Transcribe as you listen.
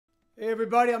Hey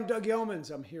everybody, I'm Doug Yeomans.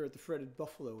 I'm here at the Fretted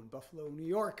Buffalo in Buffalo, New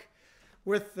York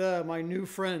with my new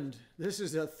friend. This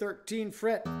is a 13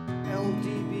 fret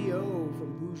LDBO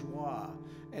from Bourgeois.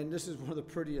 And this is one of the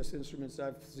prettiest instruments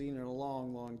I've seen in a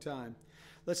long, long time.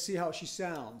 Let's see how she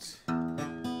sounds.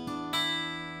 I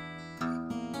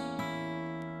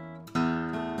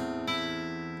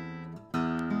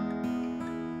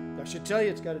should tell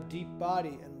you, it's got a deep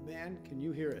body, and man, can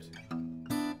you hear it.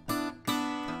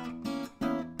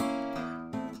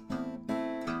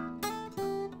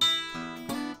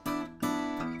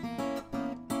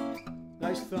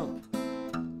 Nice thump.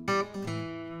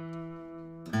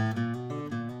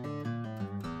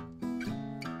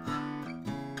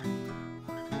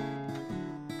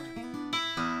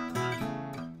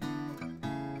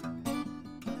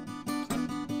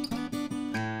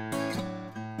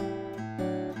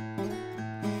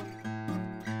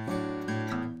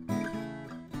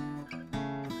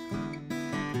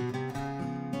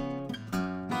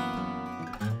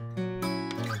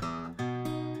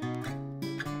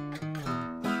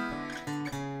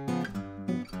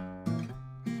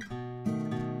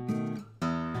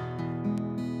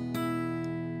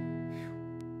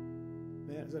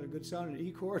 Is that a good sound, an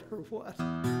E chord or what?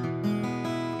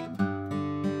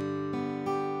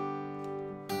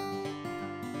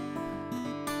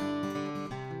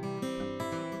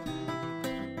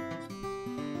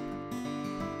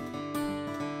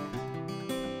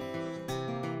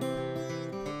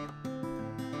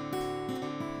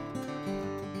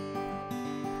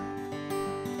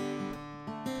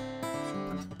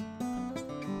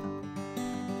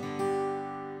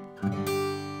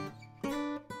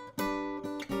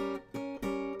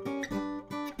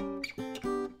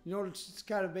 You know, it's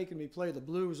kind of making me play the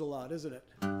blues a lot, isn't it?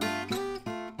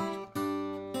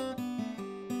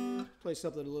 Play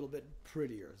something a little bit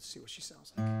prettier. Let's see what she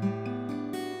sounds like.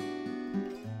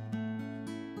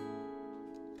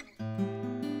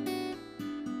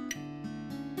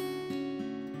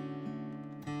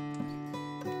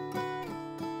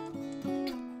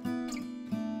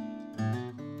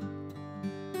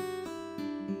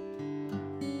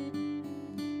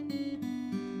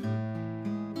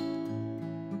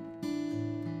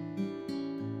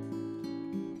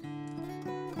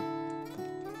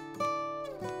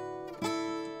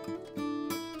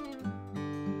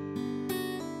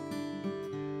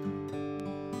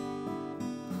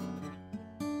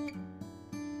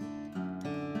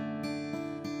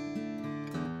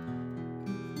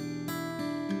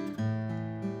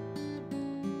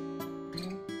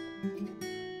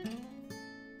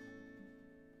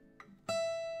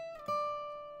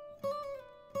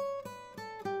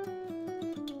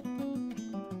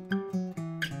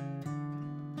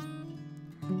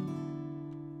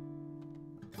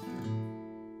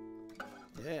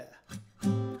 Yeah.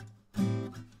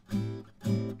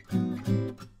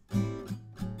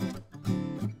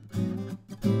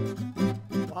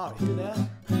 Wow, hear that?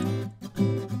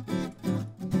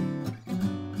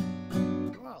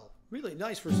 Wow, really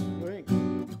nice for swing.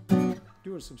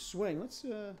 Doing some swing. Let's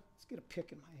get a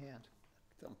pick in my hand.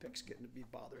 Thumb pick's getting to be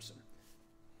bothersome.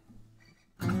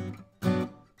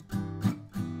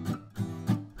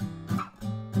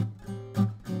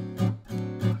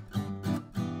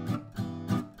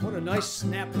 What a nice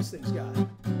snap this thing's got.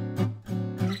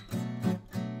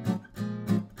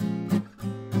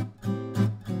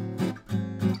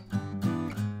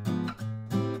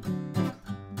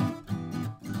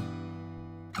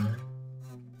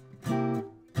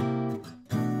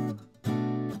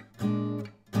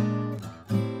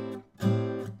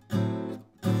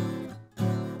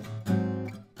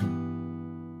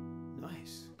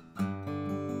 Nice.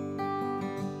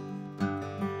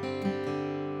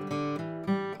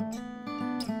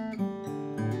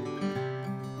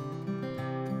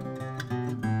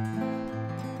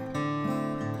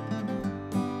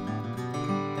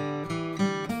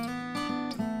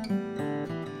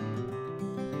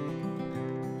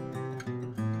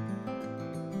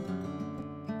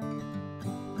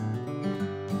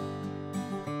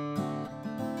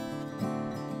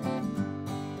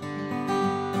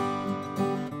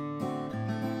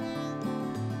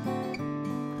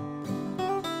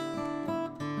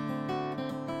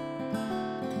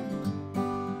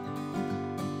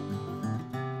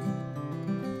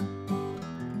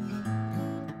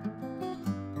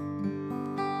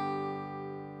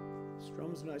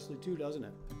 Strums nicely too, doesn't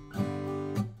it?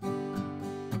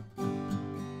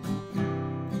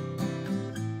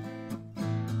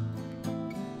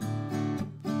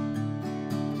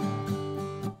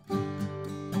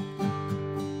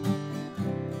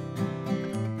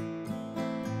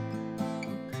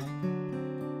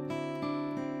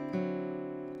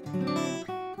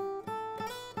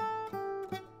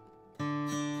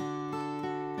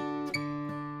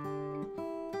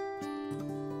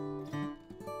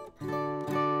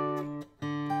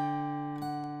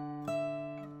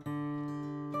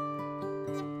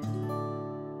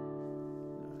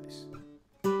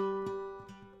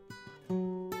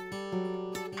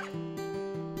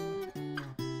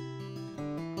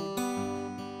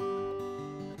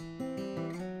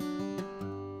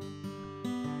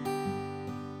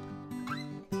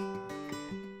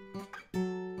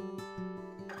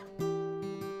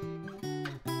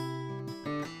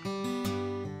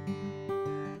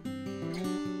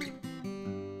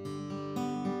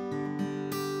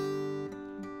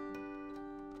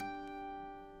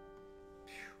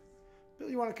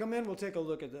 You want to come in? We'll take a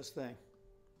look at this thing.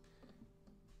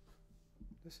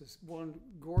 This is one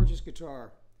gorgeous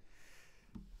guitar.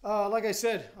 Like I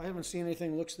said, I haven't seen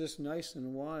anything that looks this nice in a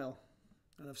while.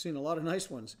 And I've seen a lot of nice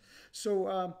ones.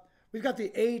 So we've got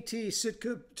the AT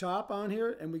Sitka top on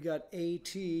here, and we got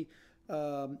AT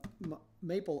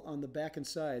maple on the back and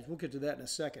sides. We'll get to that in a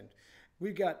second.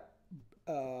 We've got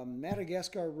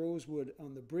Madagascar rosewood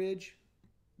on the bridge,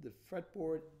 the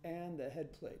fretboard, and the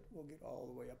head plate. We'll get all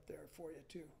the way up there for you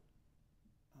too.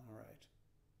 All right.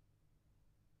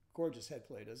 Gorgeous head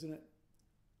plate, isn't it?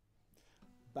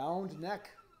 Bound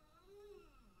neck.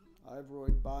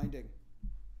 Ivory binding.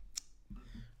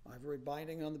 Ivory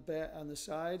binding on the back, on the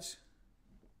sides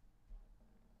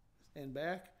and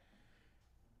back.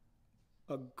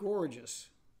 A gorgeous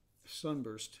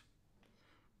sunburst.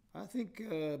 I think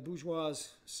Bourgeois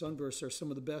sunbursts are some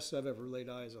of the best I've ever laid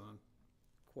eyes on,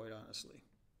 quite honestly.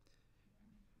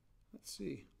 Let's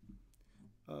see.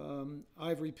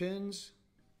 Ivory pins.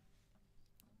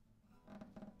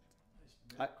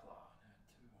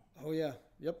 Oh yeah,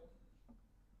 yep.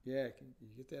 Yeah, can you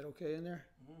get that okay in there?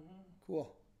 Mm-hmm.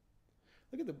 Cool.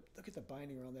 Look at the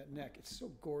binding around that neck. It's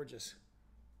so gorgeous.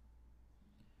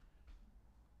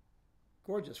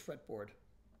 Gorgeous fretboard.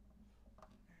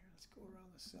 Let's go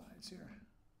around the sides here.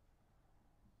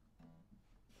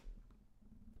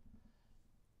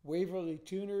 Waverly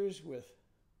tuners with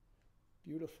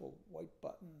beautiful white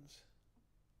buttons.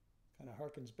 Kind of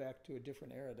harkens back to a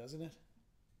different era, doesn't it?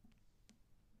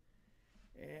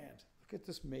 And look at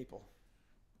this maple.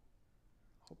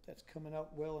 Hope that's coming out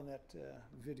well in that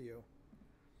video.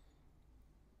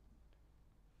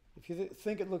 If you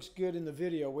think it looks good in the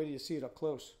video, wait till you see it up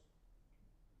close.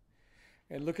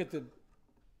 And look at the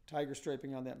tiger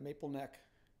striping on that maple neck.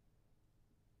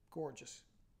 Gorgeous.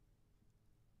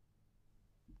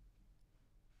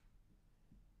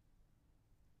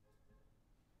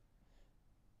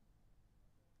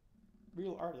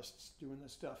 Real artists doing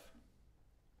this stuff.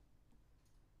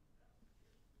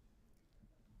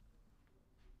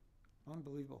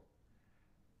 Unbelievable.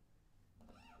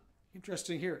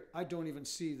 Interesting here. I don't even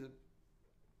see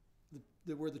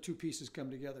the where the two pieces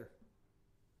come together.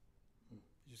 You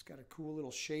just got a cool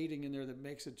little shading in there that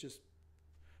makes it just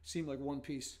seem like one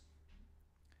piece.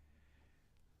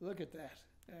 Look at that.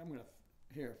 I'm gonna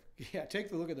here. Yeah,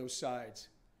 take a look at those sides.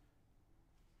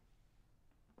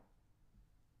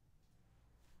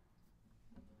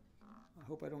 I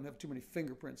hope I don't have too many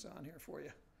fingerprints on here for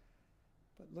you.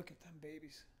 But look at them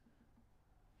babies.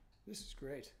 This is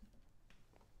great.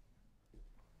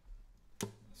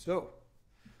 So,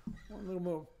 one little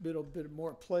more bit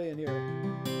more play in here.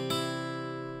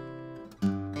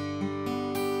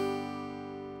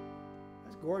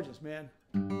 That's gorgeous, man.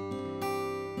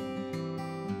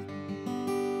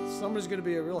 Summer's going to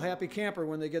be a real happy camper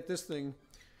when they get this thing,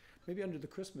 maybe under the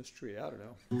Christmas tree. I don't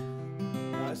know.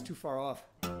 No, that's too far off.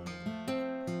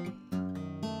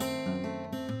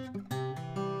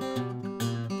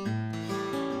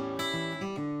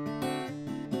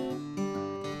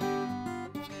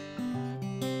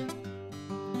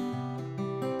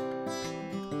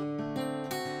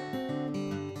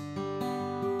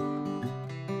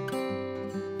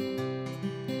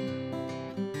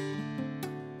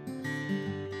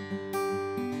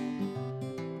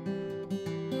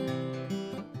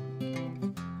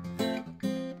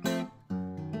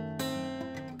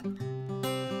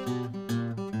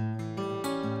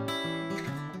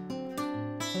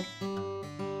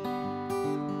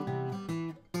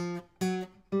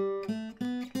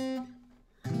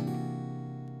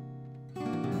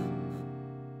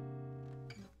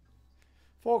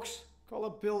 Folks, call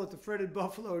up Bill at the Fretted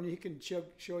Buffalo and he can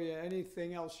show you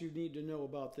anything else you need to know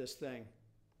about this thing.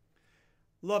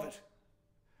 Love it.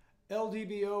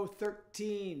 LDBO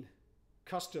 13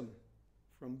 Custom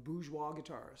from Bourgeois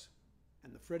Guitars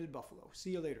and the Fretted Buffalo. See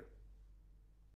you later.